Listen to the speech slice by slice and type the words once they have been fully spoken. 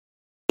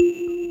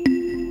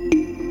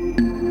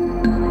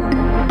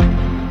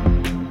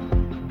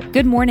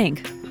Good morning.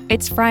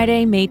 It's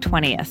Friday, May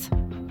 20th.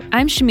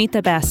 I'm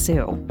Shamita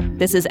Basu.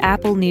 This is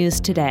Apple News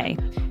Today.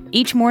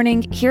 Each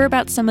morning, hear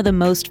about some of the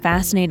most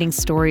fascinating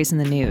stories in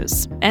the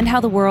news and how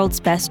the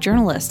world's best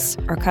journalists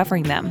are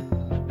covering them.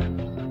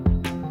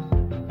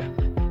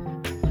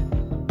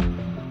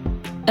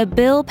 A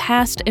bill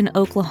passed in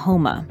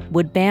Oklahoma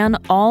would ban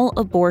all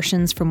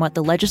abortions from what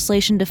the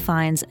legislation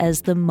defines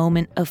as the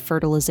moment of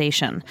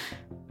fertilization.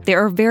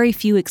 There are very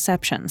few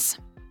exceptions.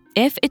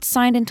 If it's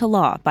signed into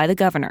law by the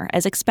governor,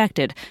 as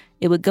expected,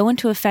 it would go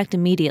into effect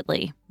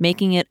immediately,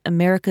 making it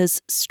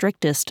America's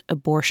strictest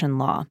abortion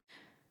law.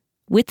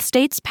 With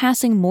states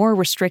passing more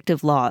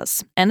restrictive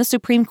laws and the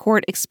Supreme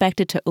Court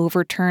expected to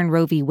overturn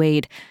Roe v.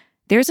 Wade,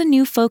 there's a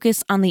new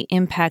focus on the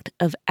impact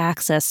of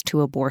access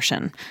to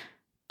abortion.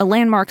 A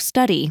landmark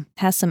study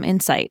has some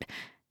insight.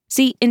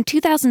 See, in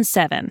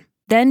 2007,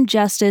 then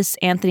Justice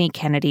Anthony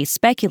Kennedy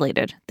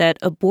speculated that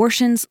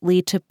abortions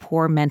lead to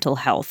poor mental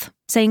health,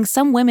 saying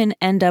some women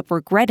end up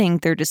regretting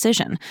their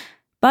decision.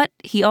 But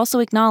he also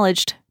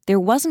acknowledged there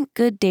wasn't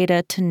good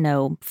data to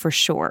know for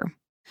sure.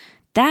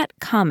 That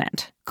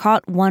comment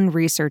caught one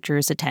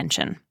researcher's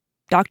attention.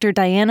 Dr.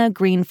 Diana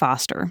Green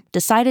Foster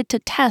decided to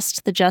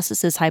test the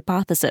justice's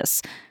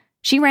hypothesis.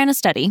 She ran a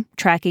study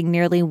tracking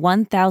nearly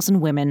 1,000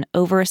 women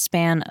over a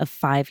span of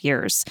 5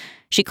 years.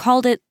 She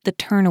called it the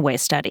Turnaway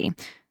Study.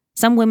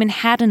 Some women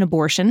had an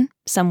abortion,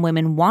 some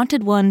women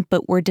wanted one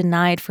but were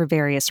denied for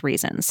various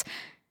reasons.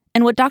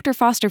 And what Dr.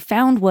 Foster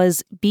found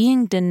was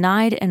being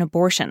denied an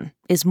abortion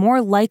is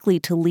more likely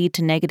to lead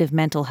to negative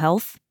mental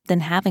health than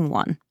having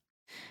one.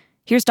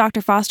 Here's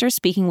Dr. Foster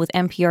speaking with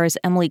NPR's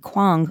Emily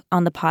Kwong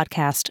on the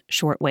podcast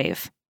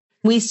Shortwave.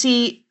 We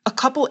see a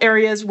couple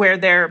areas where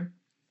their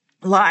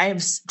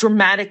lives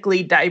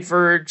dramatically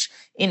diverge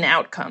in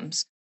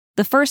outcomes.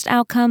 The first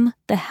outcome,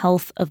 the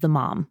health of the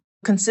mom.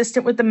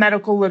 Consistent with the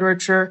medical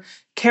literature,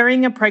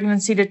 carrying a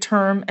pregnancy to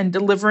term and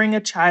delivering a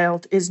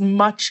child is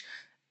much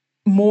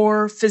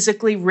more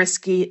physically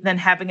risky than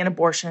having an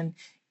abortion,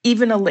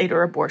 even a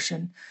later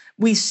abortion.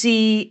 We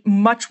see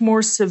much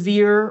more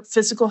severe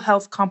physical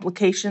health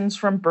complications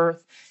from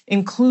birth,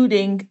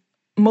 including,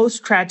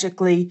 most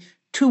tragically,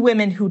 2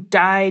 women who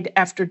died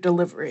after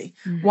delivery.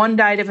 Mm-hmm. One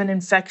died of an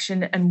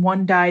infection and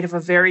one died of a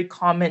very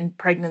common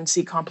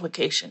pregnancy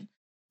complication.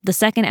 The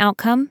second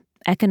outcome,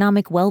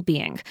 economic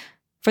well-being.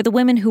 For the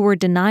women who were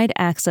denied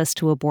access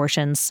to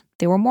abortions,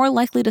 they were more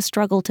likely to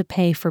struggle to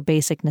pay for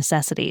basic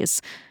necessities.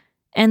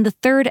 And the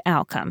third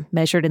outcome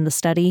measured in the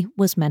study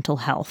was mental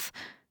health.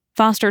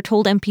 Foster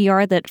told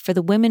NPR that for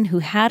the women who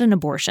had an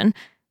abortion,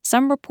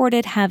 some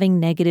reported having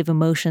negative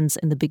emotions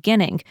in the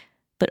beginning,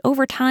 but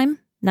over time,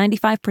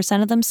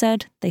 95% of them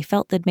said they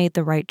felt they'd made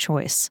the right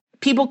choice.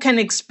 People can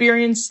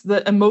experience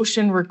the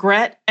emotion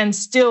regret and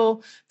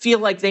still feel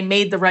like they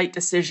made the right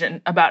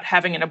decision about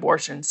having an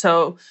abortion.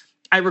 So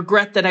I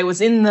regret that I was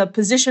in the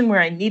position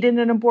where I needed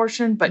an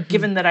abortion, but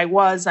given that I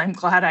was, I'm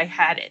glad I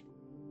had it.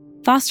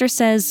 Foster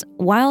says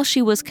while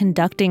she was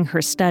conducting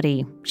her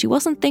study, she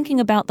wasn't thinking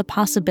about the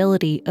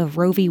possibility of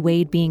Roe v.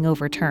 Wade being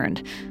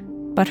overturned.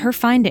 But her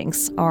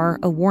findings are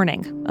a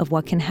warning of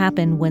what can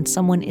happen when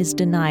someone is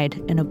denied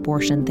an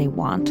abortion they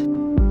want.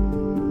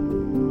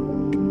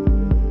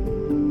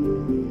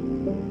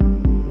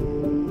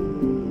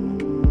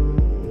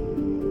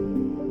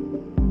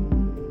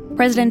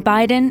 President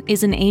Biden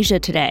is in Asia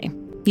today.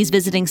 He's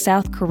visiting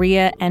South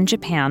Korea and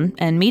Japan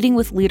and meeting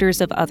with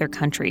leaders of other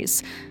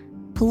countries.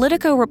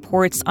 Politico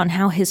reports on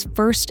how his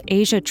first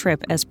Asia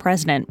trip as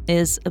president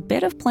is a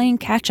bit of playing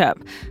catch-up.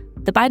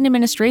 The Biden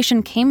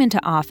administration came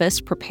into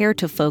office prepared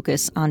to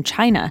focus on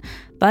China,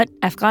 but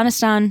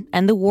Afghanistan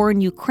and the war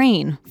in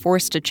Ukraine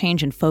forced a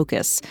change in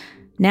focus.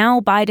 Now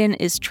Biden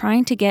is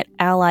trying to get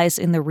allies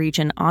in the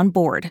region on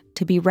board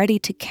to be ready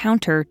to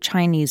counter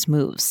Chinese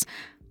moves.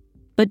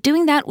 But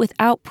doing that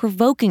without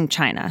provoking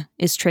China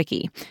is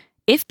tricky.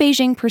 If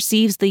Beijing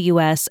perceives the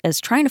U.S.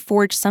 as trying to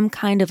forge some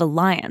kind of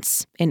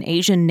alliance, an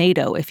Asian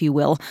NATO, if you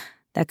will,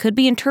 that could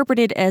be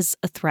interpreted as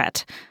a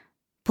threat.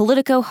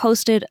 Politico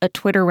hosted a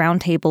Twitter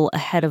roundtable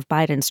ahead of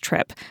Biden's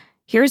trip.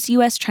 Here's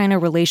U.S.-China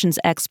relations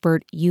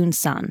expert Yoon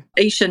Sun.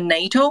 Asian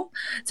NATO,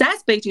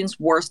 that's Beijing's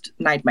worst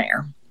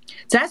nightmare.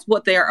 That's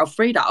what they're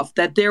afraid of,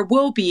 that there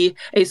will be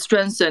a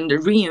strengthened,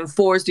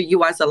 reinforced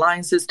U.S.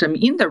 alliance system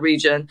in the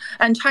region,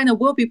 and China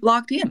will be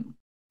blocked in.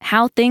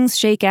 How things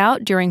shake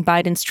out during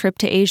Biden's trip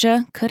to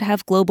Asia could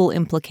have global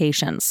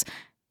implications.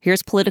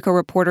 Here's Politico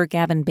reporter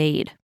Gavin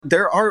Bade.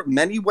 There are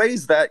many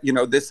ways that,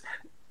 this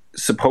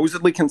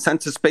supposedly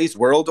consensus-based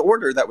world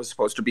order that was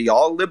supposed to be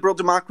all liberal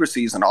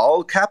democracies and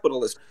all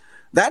capitalist,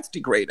 that's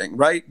degrading,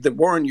 right? The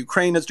war in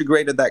Ukraine has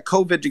degraded that,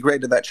 COVID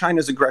degraded that,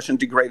 China's aggression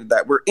degraded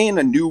that. We're in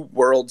a new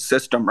world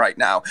system right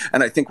now.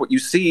 And I think what you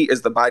see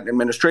is the Biden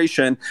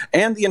administration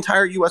and the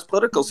entire U.S.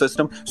 political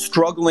system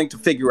struggling to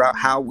figure out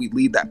how we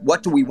lead that.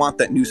 What do we want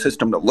that new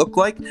system to look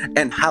like?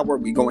 And how are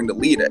we going to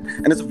lead it?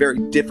 And it's a very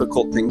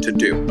difficult thing to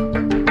do.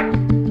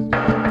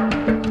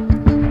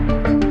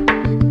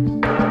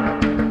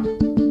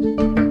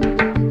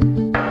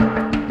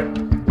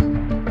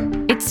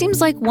 It's It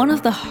seems like one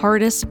of the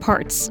hardest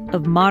parts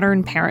of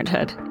modern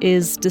parenthood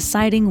is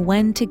deciding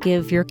when to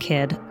give your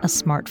kid a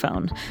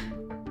smartphone.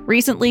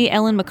 Recently,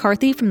 Ellen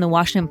McCarthy from The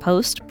Washington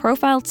Post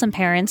profiled some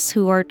parents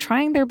who are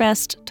trying their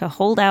best to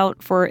hold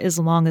out for as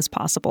long as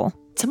possible.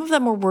 Some of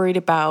them were worried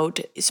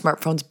about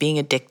smartphones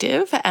being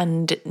addictive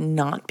and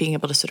not being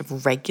able to sort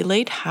of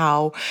regulate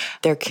how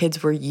their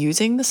kids were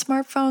using the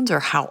smartphones or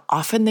how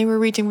often they were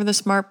reaching for the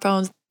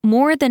smartphones.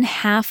 More than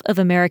half of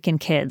American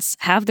kids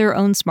have their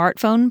own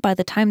smartphone by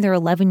the time they're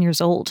 11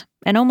 years old,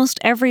 and almost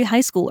every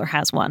high schooler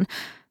has one.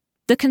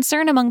 The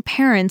concern among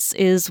parents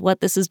is what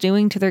this is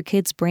doing to their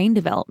kids' brain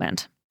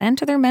development and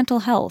to their mental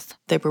health.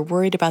 They were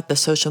worried about the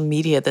social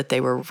media that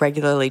they were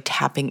regularly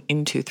tapping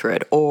into through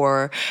it,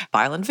 or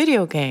violent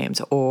video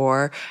games,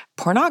 or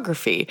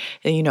pornography.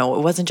 You know,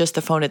 it wasn't just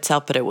the phone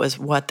itself, but it was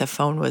what the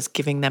phone was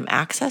giving them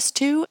access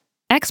to.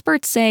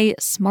 Experts say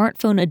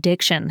smartphone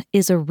addiction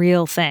is a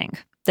real thing,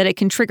 that it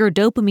can trigger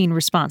dopamine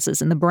responses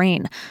in the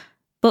brain.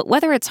 But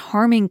whether it's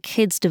harming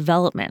kids'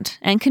 development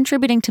and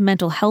contributing to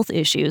mental health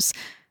issues,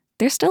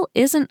 there still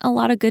isn't a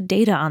lot of good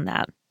data on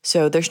that.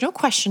 So there's no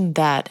question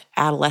that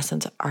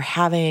adolescents are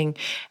having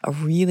a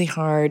really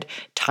hard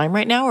time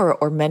right now,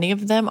 or many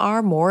of them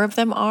are, more of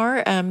them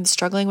are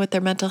struggling with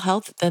their mental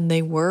health than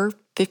they were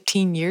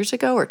 15 years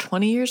ago or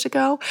 20 years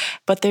ago.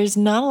 But there's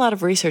not a lot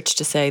of research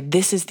to say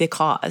this is the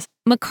cause.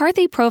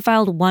 McCarthy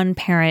profiled one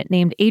parent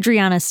named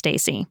Adriana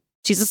Stacy.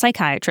 She's a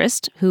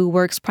psychiatrist who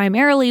works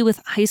primarily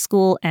with high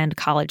school and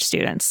college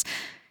students.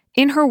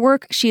 In her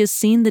work, she has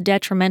seen the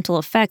detrimental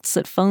effects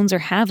that phones are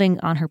having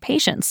on her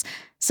patients.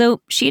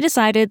 So she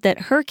decided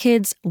that her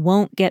kids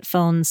won't get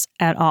phones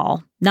at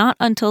all, not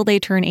until they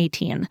turn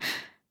 18.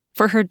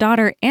 For her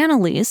daughter,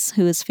 Annalise,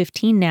 who is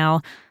 15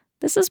 now,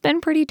 this has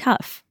been pretty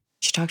tough.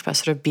 She talked about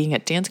sort of being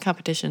at dance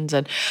competitions,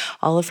 and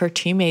all of her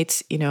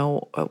teammates, you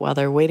know, while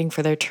they're waiting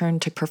for their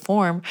turn to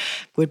perform,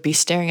 would be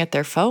staring at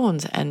their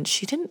phones, and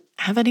she didn't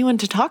have anyone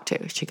to talk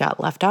to. She got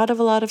left out of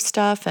a lot of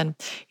stuff and,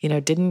 you know,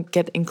 didn't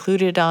get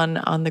included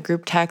on the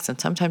group text, and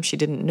sometimes she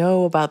didn't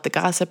know about the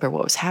gossip or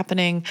what was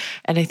happening,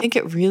 and I think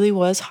it really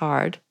was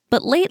hard.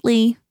 But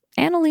lately,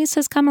 Annalise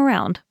has come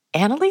around.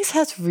 Annalise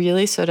has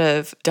really sort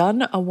of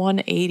done a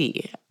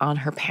 180 on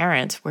her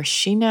parents, where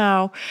she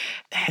now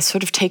has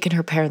sort of taken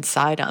her parents'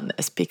 side on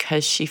this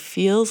because she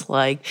feels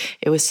like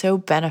it was so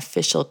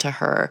beneficial to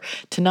her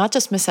to not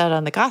just miss out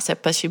on the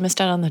gossip, but she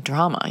missed out on the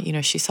drama. You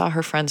know, she saw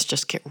her friends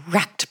just get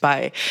wrecked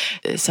by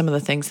some of the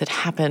things that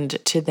happened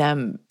to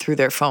them through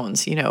their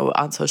phones, you know,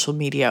 on social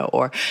media,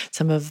 or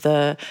some of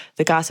the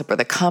gossip or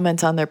the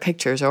comments on their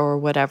pictures or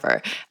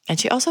whatever. And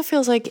she also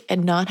feels like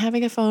not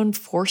having a phone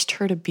forced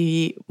her to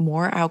be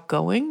more outgoing.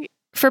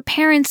 For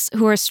parents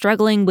who are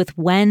struggling with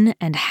when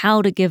and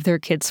how to give their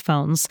kids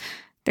phones,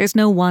 there's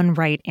no one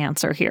right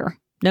answer here.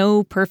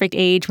 No perfect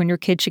age when your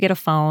kid should get a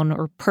phone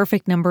or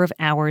perfect number of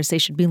hours they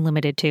should be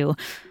limited to.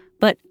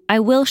 But I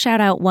will shout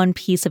out one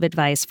piece of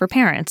advice for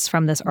parents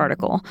from this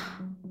article.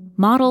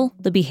 Model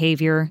the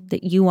behavior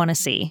that you want to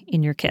see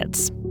in your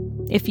kids.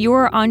 If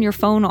you're on your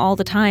phone all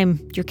the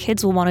time, your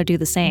kids will want to do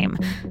the same.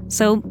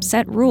 So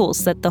set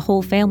rules that the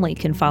whole family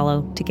can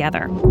follow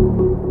together.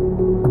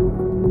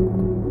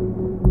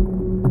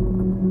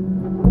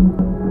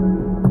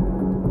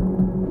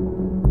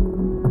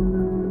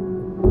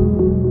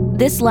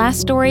 This last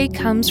story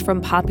comes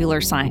from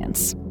Popular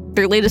Science.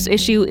 Their latest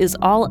issue is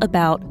all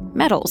about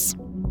metals.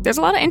 There's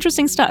a lot of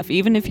interesting stuff,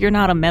 even if you're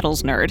not a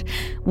metals nerd.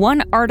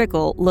 One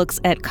article looks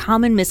at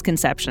common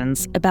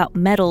misconceptions about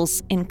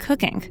metals in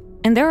cooking.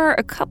 And there are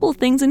a couple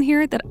things in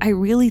here that I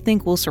really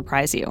think will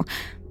surprise you.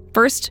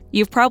 First,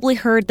 you've probably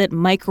heard that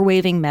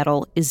microwaving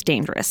metal is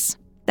dangerous.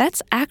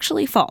 That's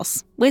actually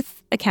false,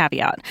 with a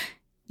caveat.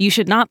 You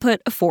should not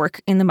put a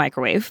fork in the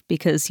microwave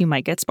because you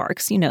might get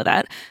sparks, you know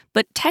that.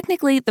 But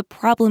technically, the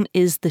problem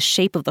is the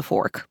shape of the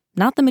fork,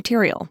 not the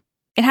material.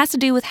 It has to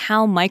do with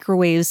how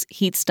microwaves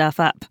heat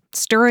stuff up,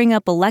 stirring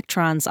up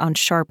electrons on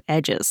sharp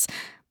edges.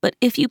 But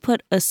if you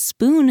put a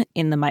spoon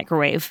in the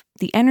microwave,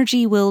 the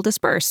energy will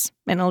disperse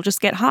and it'll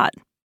just get hot.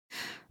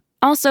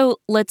 Also,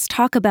 let's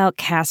talk about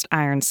cast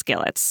iron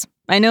skillets.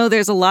 I know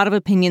there's a lot of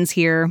opinions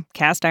here.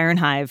 Cast iron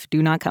hive,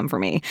 do not come for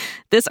me.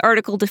 This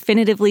article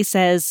definitively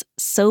says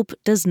soap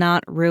does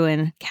not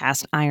ruin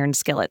cast iron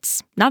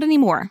skillets. Not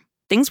anymore.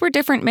 Things were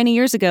different many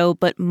years ago,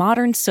 but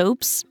modern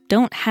soaps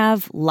don't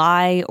have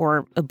lye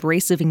or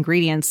abrasive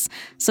ingredients,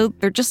 so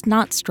they're just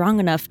not strong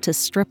enough to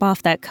strip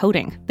off that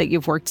coating that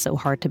you've worked so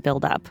hard to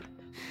build up.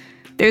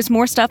 There's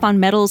more stuff on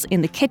metals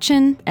in the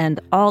kitchen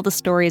and all the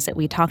stories that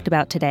we talked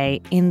about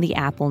today in the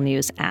Apple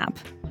News app.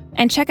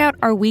 And check out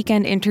our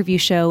weekend interview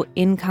show,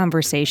 In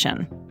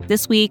Conversation.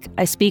 This week,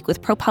 I speak with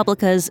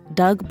ProPublica's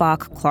Doug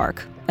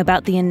Bach-Clark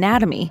about the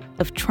anatomy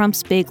of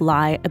Trump's big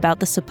lie about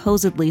the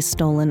supposedly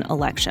stolen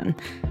election.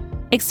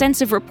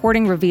 Extensive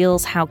reporting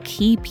reveals how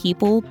key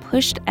people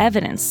pushed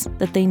evidence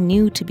that they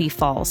knew to be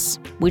false,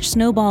 which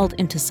snowballed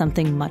into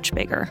something much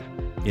bigger.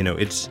 You know,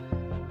 it's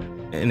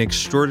an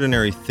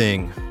extraordinary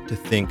thing to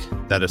think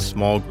that a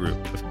small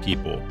group of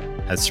people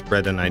has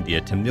spread an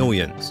idea to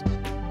millions.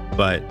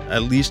 But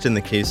at least in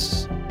the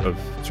case of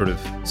sort of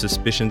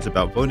suspicions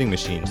about voting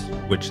machines,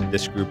 which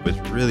this group was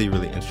really,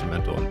 really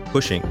instrumental in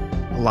pushing,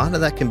 a lot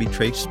of that can be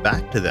traced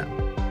back to them.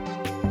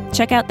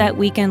 Check out That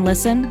Weekend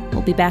Listen.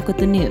 We'll be back with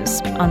the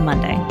news on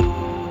Monday.